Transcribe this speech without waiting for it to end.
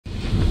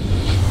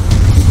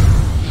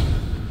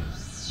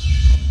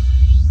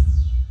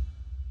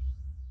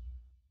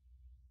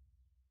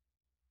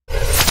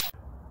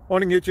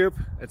Morning YouTube,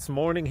 it's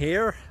morning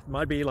here. It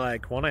might be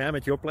like 1 a.m.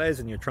 at your place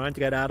and you're trying to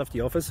get out of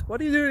the office.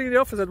 What are you doing in the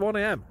office at 1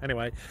 a.m?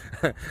 Anyway,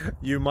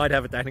 you might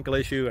have a technical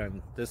issue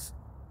and this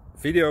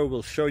video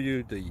will show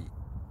you the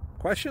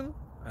question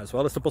as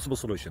well as the possible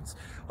solutions.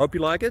 Hope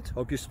you like it,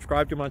 hope you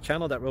subscribe to my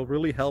channel. That will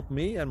really help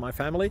me and my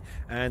family,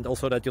 and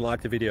also that you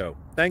like the video.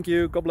 Thank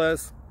you, God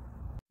bless.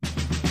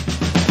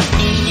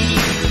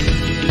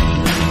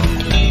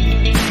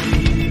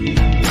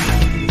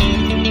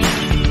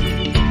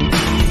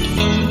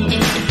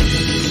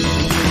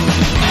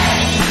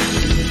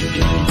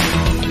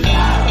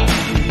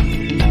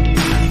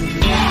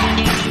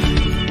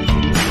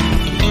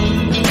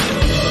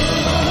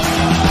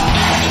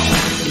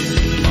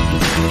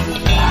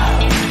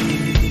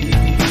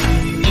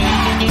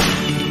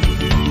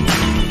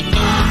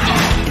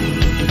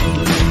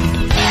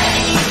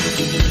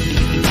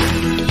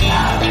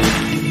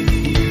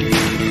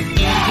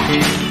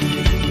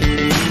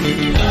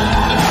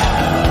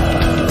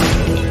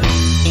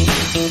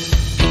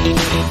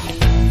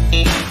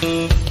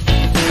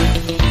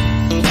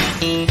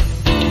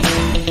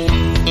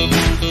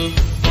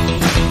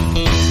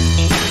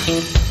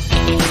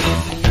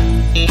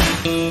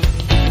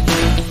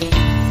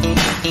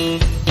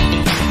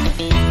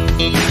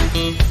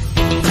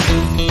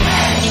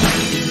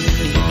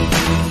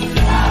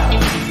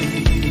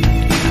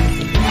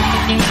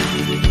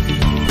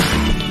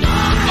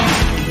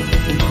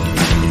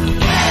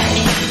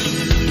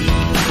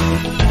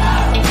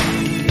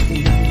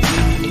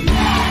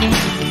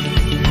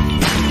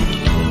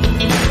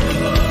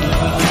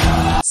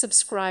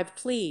 Subscribe,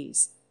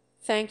 please.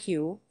 Thank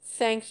you.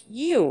 Thank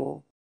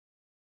you.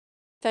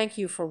 Thank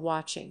you for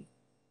watching.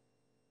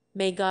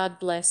 May God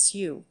bless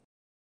you.